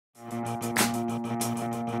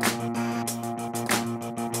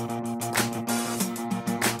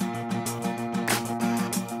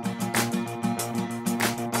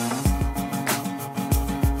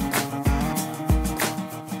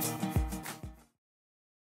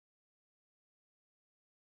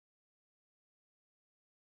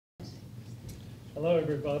Hello,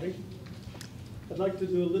 everybody. I'd like to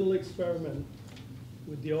do a little experiment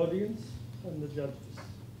with the audience and the judges.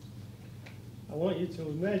 I want you to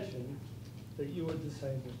imagine that you are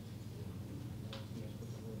disabled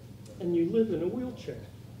and you live in a wheelchair.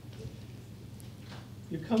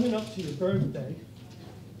 You're coming up to your birthday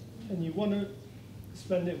and you want to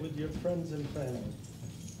spend it with your friends and family.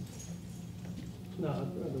 No,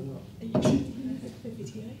 I'd rather not.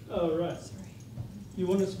 Oh, right. You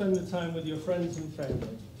want to spend the time with your friends and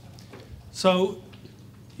family. So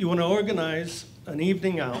you want to organize an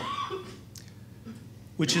evening out,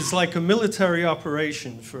 which is like a military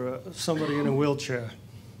operation for somebody in a wheelchair.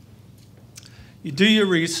 You do your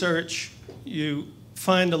research, you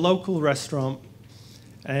find a local restaurant,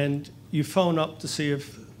 and you phone up to see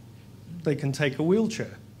if they can take a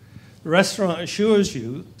wheelchair. The restaurant assures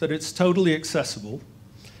you that it's totally accessible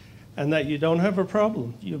and that you don't have a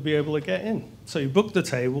problem. You'll be able to get in. So you book the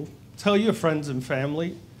table, tell your friends and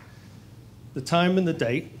family the time and the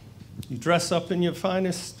date. You dress up in your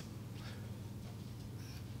finest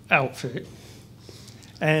outfit,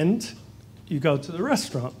 and you go to the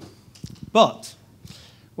restaurant. But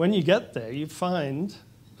when you get there, you find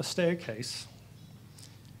a staircase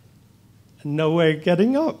and no way of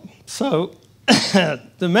getting up. So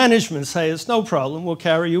the management say, it's no problem, we'll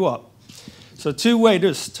carry you up. So two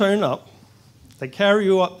waiters turn up, they carry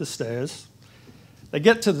you up the stairs, they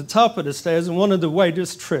get to the top of the stairs, and one of the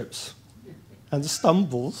waiters trips and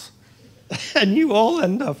stumbles, and you all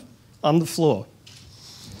end up on the floor.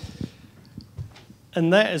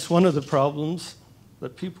 And that is one of the problems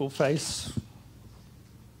that people face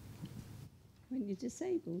when you're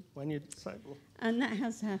disabled. When you're disabled. And that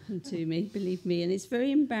has happened to me, believe me, and it's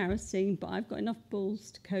very embarrassing, but I've got enough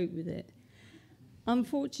balls to cope with it.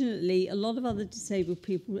 Unfortunately, a lot of other disabled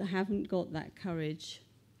people haven't got that courage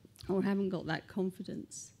or haven't got that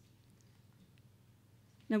confidence.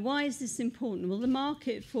 Now, why is this important? Well, the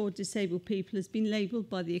market for disabled people has been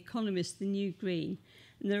labelled by The Economist the new green,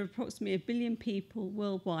 and there are approximately 1 billion people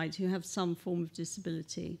worldwide who have some form of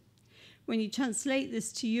disability. When you translate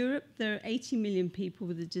this to Europe, there are 80 million people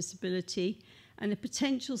with a disability and a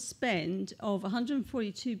potential spend of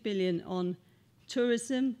 142 billion on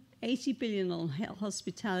tourism, 80 billion on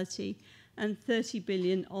hospitality, and 30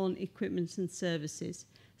 billion on equipment and services.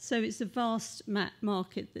 So it's a vast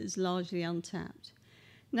market that is largely untapped.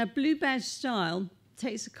 Now, Blue Badge Style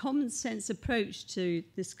takes a common sense approach to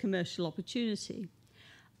this commercial opportunity,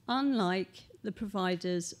 unlike the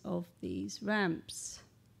providers of these ramps.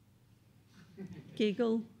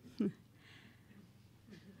 Giggle.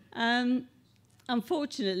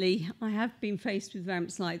 Unfortunately, I have been faced with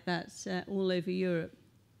ramps like that all over Europe.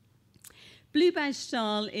 Blue Badge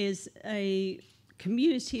Style is a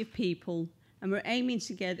community of people, and we're aiming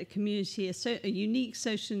to get a community, a unique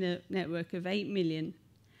social network of 8 million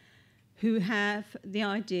who have the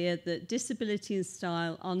idea that disability and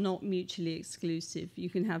style are not mutually exclusive. You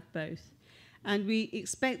can have both. And we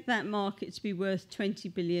expect that market to be worth 20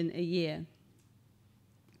 billion a year.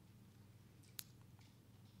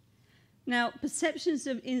 Now, perceptions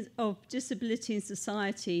of disability in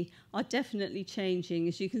society are definitely changing,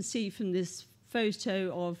 as you can see from this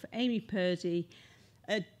photo of Amy Purdy,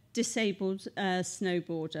 a disabled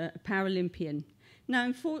snowboarder, a Paralympian. Now,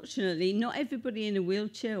 unfortunately, not everybody in a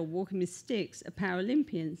wheelchair or walking with sticks are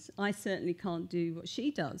Paralympians. I certainly can't do what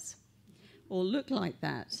she does or look like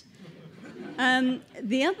that.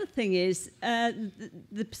 The other thing is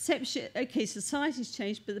the perception, okay, society's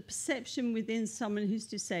changed, but the perception within someone who's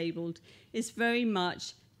disabled is very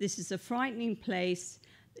much, this is a frightening place,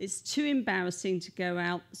 it's too embarrassing to go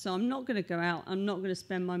out, so I'm not going to go out, I'm not going to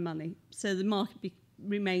spend my money. So the market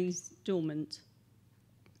remains dormant.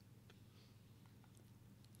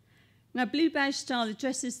 Now, Blue Badge Style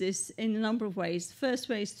addresses this in a number of ways. The first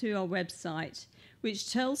way is through our website,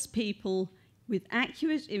 which tells people with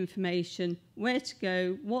accurate information where to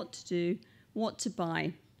go, what to do, what to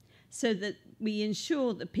buy, so that we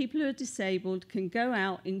ensure that people who are disabled can go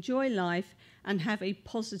out, enjoy life, and have a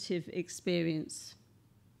positive experience.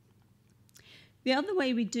 The other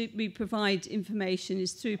way we provide information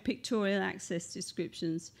is through pictorial access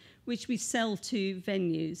descriptions, which we sell to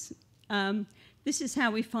venues. This is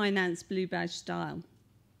how we finance Blue Badge Style.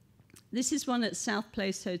 This is one at South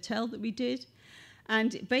Place Hotel that we did.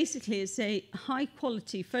 And basically, it's a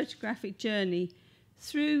high-quality photographic journey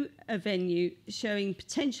through a venue showing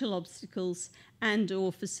potential obstacles and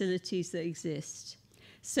or facilities that exist,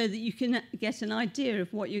 so that you can get an idea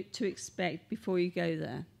of what to expect before you go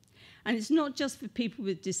there. And it's not just for people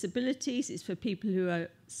with disabilities, it's for people who are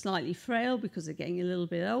slightly frail because they're getting a little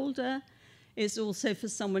bit older. It's also for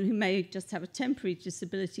someone who may just have a temporary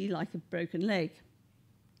disability like a broken leg.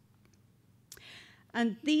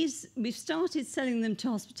 And we've started selling them to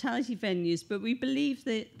hospitality venues, but we believe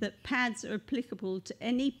that pads are applicable to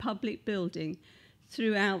any public building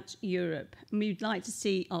throughout Europe. And we'd like to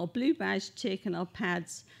see our blue badge tick and our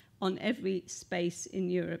pads on every space in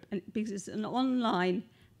Europe. And because it's an online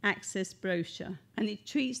access brochure, and it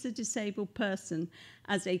treats the disabled person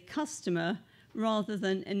as a customer rather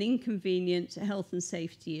than an inconvenient health and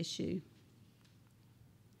safety issue.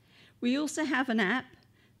 We also have an app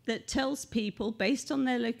that tells people, based on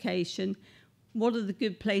their location, what are the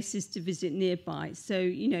good places to visit nearby. So,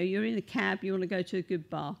 you know, you're in a cab, you want to go to a good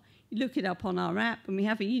bar. You look it up on our app, and we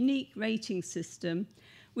have a unique rating system,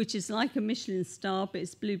 which is like a Michelin star, but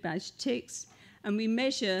it's blue badge ticks. And we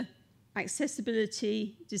measure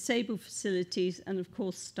accessibility, disabled facilities, and of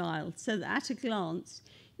course style, so that at a glance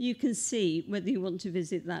you can see whether you want to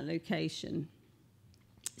visit that location.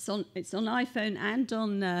 It's on iPhone and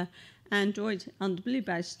on Android under Blue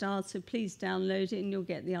Badge Style, so please download it and you'll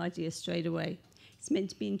get the idea straight away. It's meant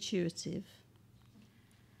to be intuitive.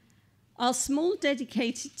 Our small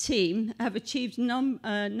dedicated team have achieved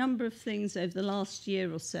a number of things over the last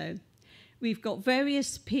year or so. We've got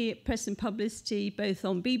various press and publicity, both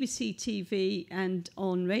on BBC TV and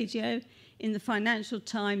on radio, in the Financial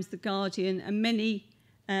Times, The Guardian, and many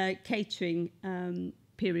catering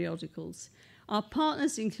periodicals. Our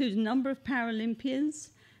partners include a number of Paralympians,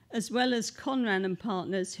 as well as Conran and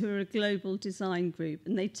Partners, who are a global design group,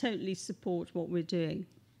 and they totally support what we're doing.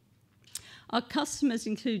 Our customers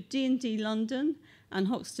include D&D London and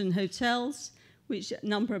Hoxton Hotels, which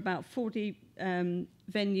number about 40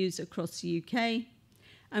 venues across the UK.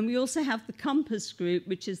 And we also have the Compass Group,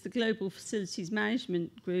 which is the Global Facilities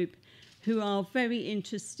Management Group, who are very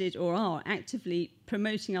interested or are actively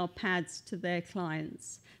promoting our pads to their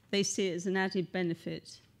clients. They see it as an added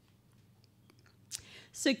benefit.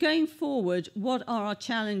 So going forward, what are our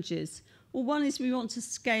challenges? Well, one is we want to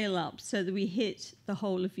scale up so that we hit the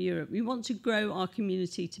whole of Europe. We want to grow our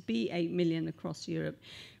community to be 8 million across Europe.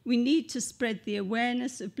 We need to spread the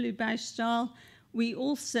awareness of Blue Badge Style. We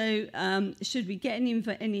also, should we get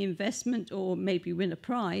any investment or maybe win a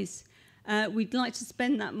prize, we'd like to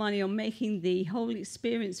spend that money on making the whole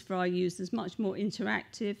experience for our users much more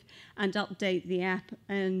interactive and update the app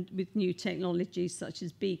and with new technologies such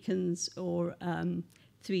as beacons or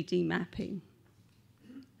 3D mapping.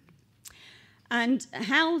 And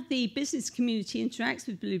how the business community interacts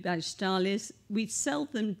with Blue Badge Style is we sell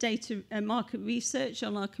them data market research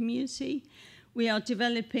on our community. We are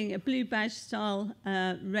developing a Blue Badge Style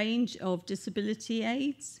range of disability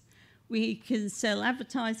aids. We can sell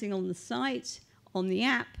advertising on the site, on the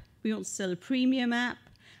app. We want to sell a premium app,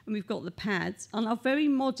 and we've got the pads. And our very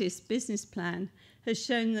modest business plan has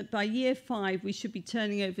shown that by year 5, we should be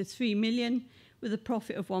turning over 3 million with a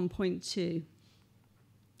profit of 1.2.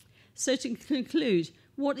 So to conclude,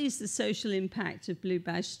 what is the social impact of Blue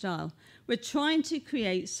Badge Style? We're trying to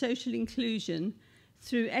create social inclusion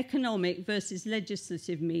through economic versus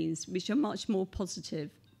legislative means, which are much more positive.